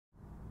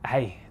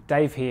Hey,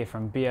 Dave here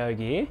from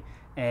BOgear,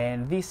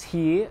 and this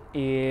here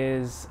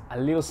is a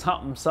little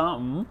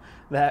something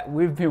that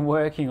we've been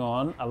working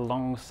on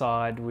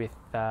alongside with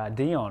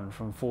Dion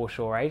from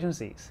Foreshore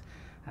Agencies.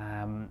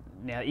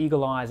 Now,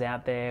 eagle eyes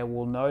out there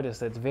will notice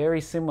that it's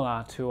very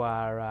similar to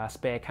our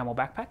spare camel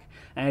backpack,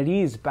 and it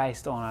is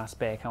based on our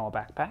spare camel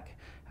backpack.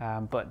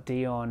 But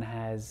Dion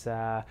has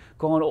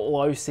gone all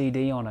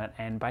OCD on it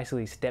and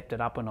basically stepped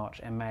it up a notch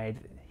and made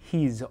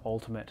his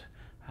ultimate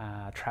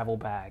travel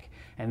bag.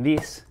 And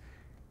this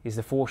is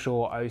the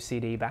Foreshore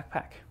OCD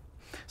Backpack.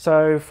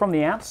 So from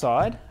the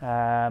outside,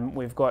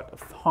 we've got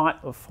a height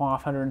of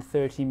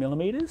 530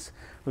 millimeters.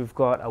 We've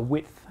got a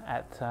width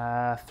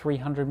at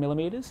 300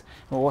 millimeters.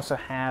 We also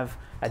have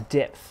a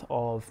depth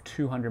of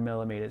 200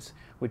 millimeters,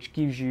 which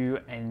gives you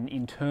an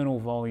internal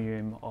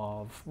volume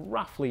of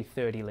roughly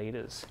 30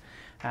 liters.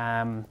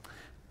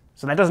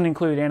 So that doesn't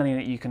include anything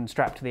that you can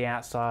strap to the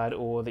outside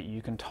or that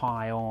you can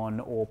tie on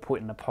or put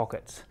in the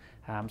pockets.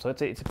 So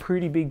it's a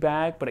pretty big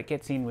bag, but it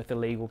gets in with the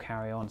legal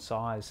carry-on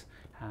size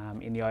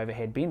in the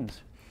overhead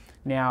bins.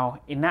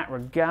 Now, in that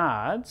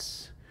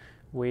regards,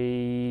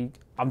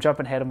 I'm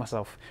jumping ahead of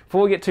myself.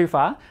 Before we get too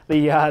far,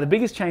 the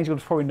biggest change you'll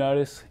probably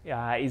notice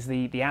is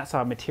the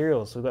outside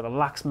materials. So we've got the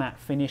Luxe Matte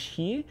finish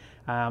here,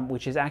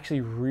 which is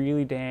actually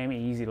really damn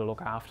easy to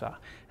look after.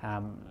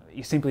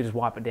 You simply just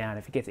wipe it down.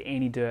 If it gets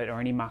any dirt or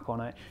any muck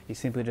on it, you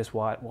simply just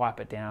wipe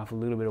it down with a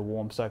little bit of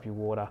warm soapy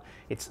water.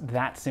 It's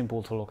that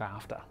simple to look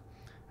after.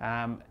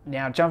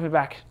 Now, jumping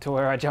back to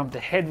where I jumped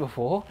ahead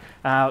before,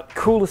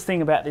 coolest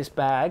thing about this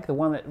bag, the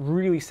one that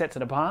really sets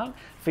it apart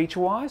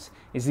feature-wise,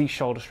 is these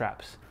shoulder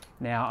straps.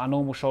 Now, our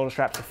normal shoulder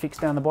straps are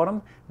fixed down the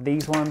bottom.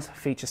 These ones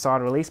feature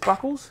side release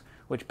buckles,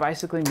 which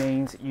basically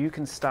means you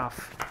can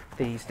stuff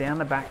these down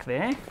the back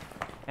there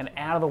and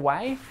out of the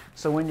way.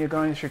 So when you're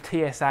going through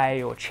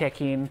TSA or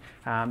check-in,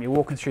 you're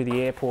walking through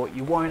the airport,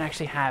 you won't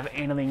actually have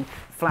anything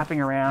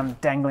flapping around,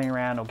 dangling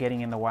around, or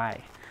getting in the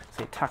way.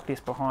 So you tuck this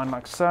behind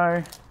like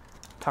so,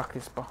 tuck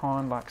this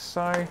behind like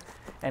so,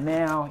 and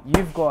now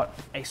you've got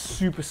a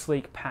super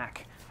sleek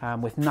pack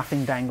with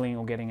nothing dangling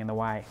or getting in the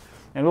way.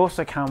 And it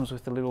also comes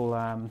with a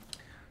little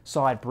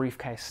side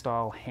briefcase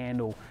style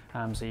handle,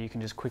 so you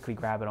can just quickly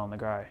grab it on the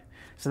go.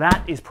 So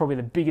that is probably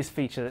the biggest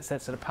feature that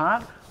sets it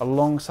apart,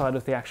 alongside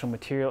with the actual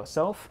material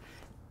itself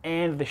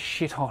and the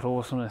shit hot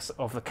awesomeness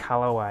of the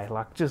colorway.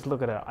 Like, just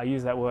look at it. I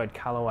use that word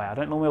colorway. I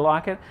don't normally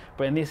like it,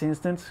 but in this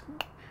instance,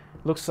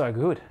 it looks so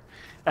good.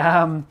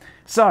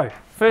 So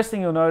first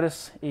thing you'll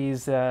notice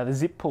is the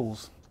zip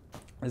pulls.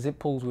 The zip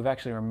pulls we've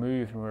actually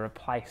removed and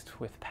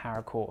replaced with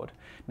paracord.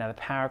 Now, the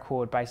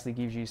paracord basically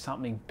gives you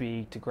something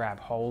big to grab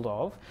hold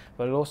of,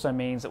 but it also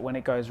means that when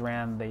it goes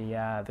around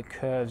the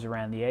curves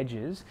around the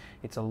edges,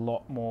 it's a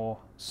lot more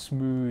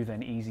smooth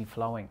and easy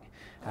flowing.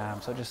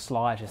 So it just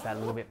slides just that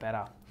little bit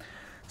better.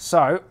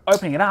 So,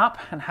 opening it up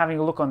and having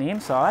a look on the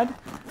inside,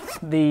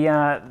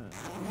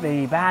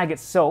 the bag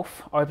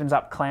itself opens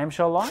up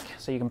clamshell-like,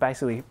 so you can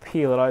basically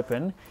peel it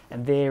open,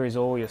 and there is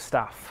all your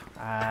stuff.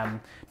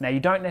 Now, you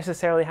don't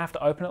necessarily have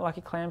to open it like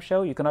a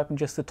clamshell. You can open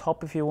just the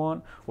top if you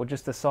want, or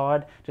just the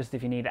side, just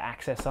if you need to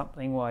access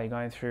something while you're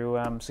going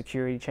through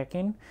security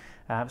check-in,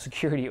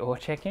 security or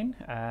check-in.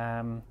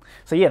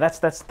 So yeah, that's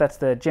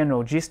the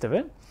general gist of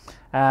it.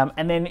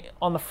 And then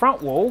on the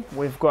front wall,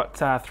 we've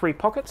got 3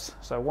 pockets.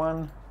 So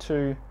 1,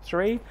 2,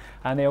 3,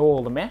 and they're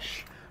all the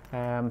mesh.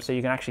 So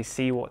you can actually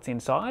see what's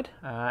inside.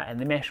 And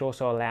the mesh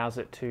also allows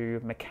it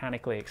to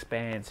mechanically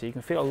expand. So you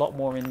can fit a lot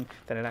more in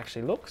than it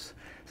actually looks.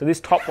 So this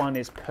top one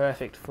is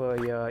perfect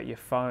for your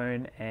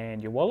phone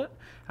and your wallet.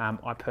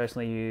 I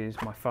personally use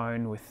my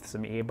phone with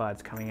some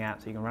earbuds coming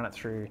out, so you can run it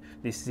through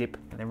this zip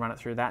and then run it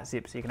through that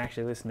zip, so you can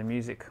actually listen to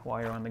music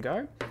while you're on the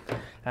go.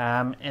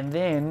 And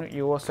then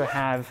you also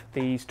have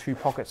these 2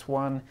 pockets,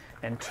 1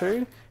 and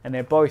 2, and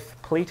they're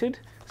both pleated,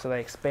 so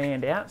they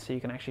expand out, so you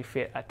can actually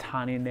fit a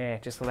ton in there.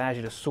 It just allows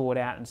you to sort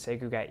out and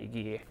segregate your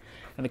gear.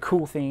 And the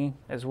cool thing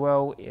as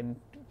well, in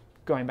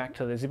going back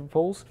to the zipper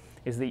pulls,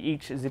 is that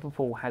each zipper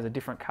pull has a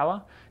different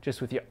color. Just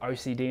with your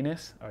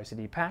OCD-ness,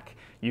 OCD pack,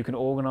 you can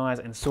organize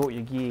and sort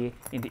your gear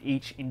into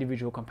each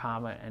individual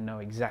compartment and know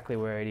exactly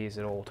where it is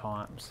at all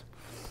times.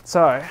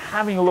 So,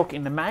 having a look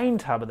in the main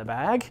tub of the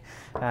bag,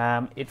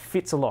 it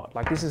fits a lot.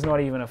 Like, this is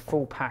not even a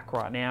full pack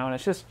right now, and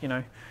it's just, you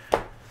know,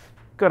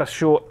 got a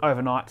short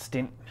overnight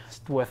stint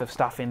worth of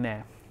stuff in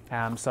there.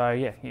 So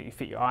yeah, you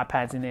fit your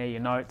iPads in there,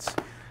 your notes,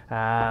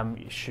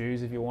 your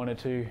shoes if you wanted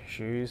to,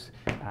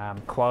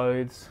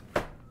 clothes.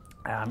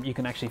 You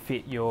can actually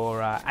fit your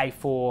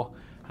A4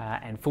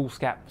 and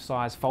foolscap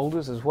size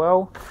folders as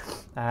well.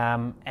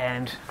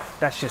 And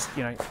that's just,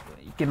 you know,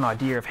 get an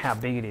idea of how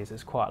big it is.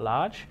 It's quite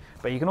large.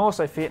 But you can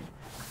also fit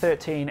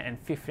 13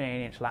 and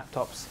 15-inch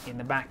laptops in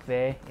the back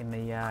there in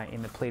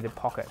the pleated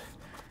pocket.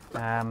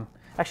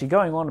 Actually,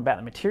 going on about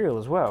the material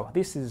as well,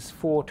 this is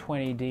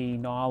 420D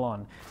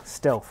nylon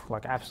stealth,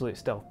 like absolute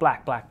stealth,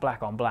 black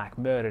on black,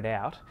 murdered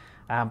out.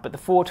 But the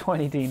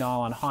 420D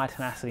nylon, high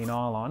tenacity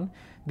nylon,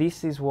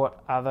 this is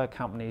what other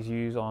companies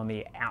use on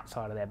the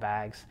outside of their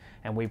bags,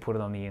 and we put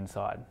it on the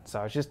inside.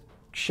 So it's just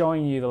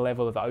showing you the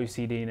level of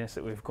OCD-ness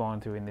that we've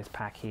gone through in this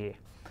pack here.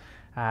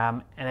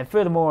 And then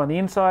furthermore, on the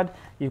inside,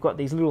 you've got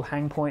these little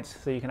hang points,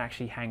 so you can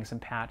actually hang some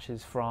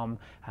pouches from.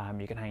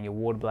 You can hang your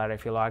water bladder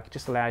if you like. It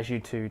just allows you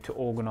to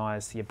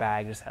organise your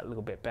bag just that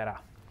little bit better.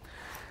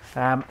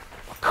 I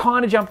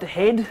kind of jumped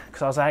ahead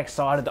because I was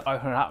excited to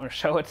open it up and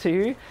show it to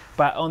you,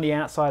 but on the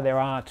outside there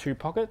are 2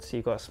 pockets.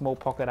 You've got a small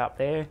pocket up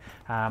there,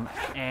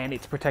 and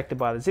it's protected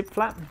by the zip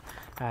flap,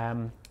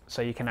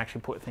 so you can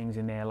actually put things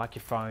in there like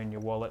your phone,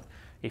 your wallet,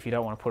 if you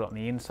don't want to put it on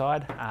the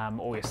inside,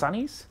 or your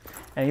sunnies.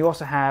 And you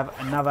also have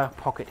another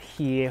pocket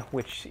here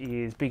which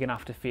is big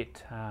enough to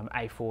fit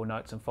A4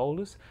 notes and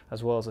folders,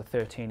 as well as a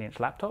 13-inch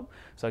laptop.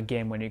 So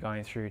again, when you're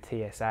going through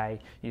TSA,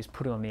 you just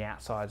put it on the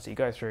outside, so you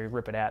go through,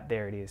 rip it out,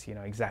 there it is, you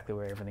know exactly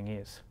where everything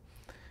is.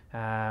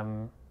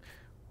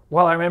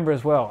 Well, I remember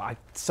as well,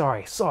 so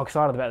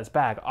excited about this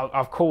bag.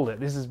 I've called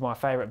it, this is my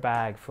favourite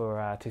bag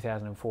for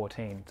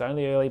 2014. It's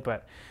only early,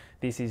 but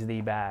this is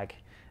the bag.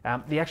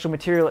 The actual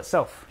material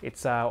itself,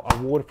 it's a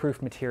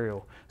waterproof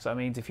material, so it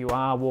means if you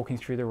are walking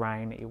through the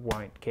rain, it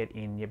won't get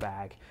in your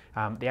bag.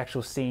 The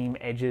actual seam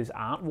edges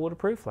aren't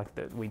waterproof,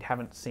 we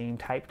haven't seam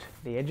taped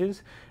the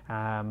edges,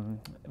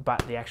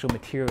 but the actual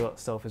material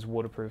itself is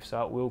waterproof,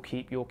 so it will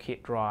keep your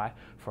kit dry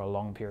for a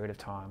long period of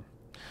time.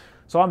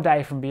 So I'm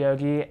Dave from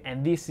BOgear,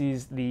 and this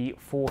is the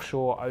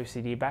Foreshore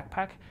OCD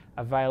Backpack,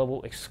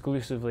 available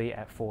exclusively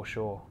at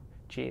Foreshore.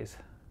 Cheers.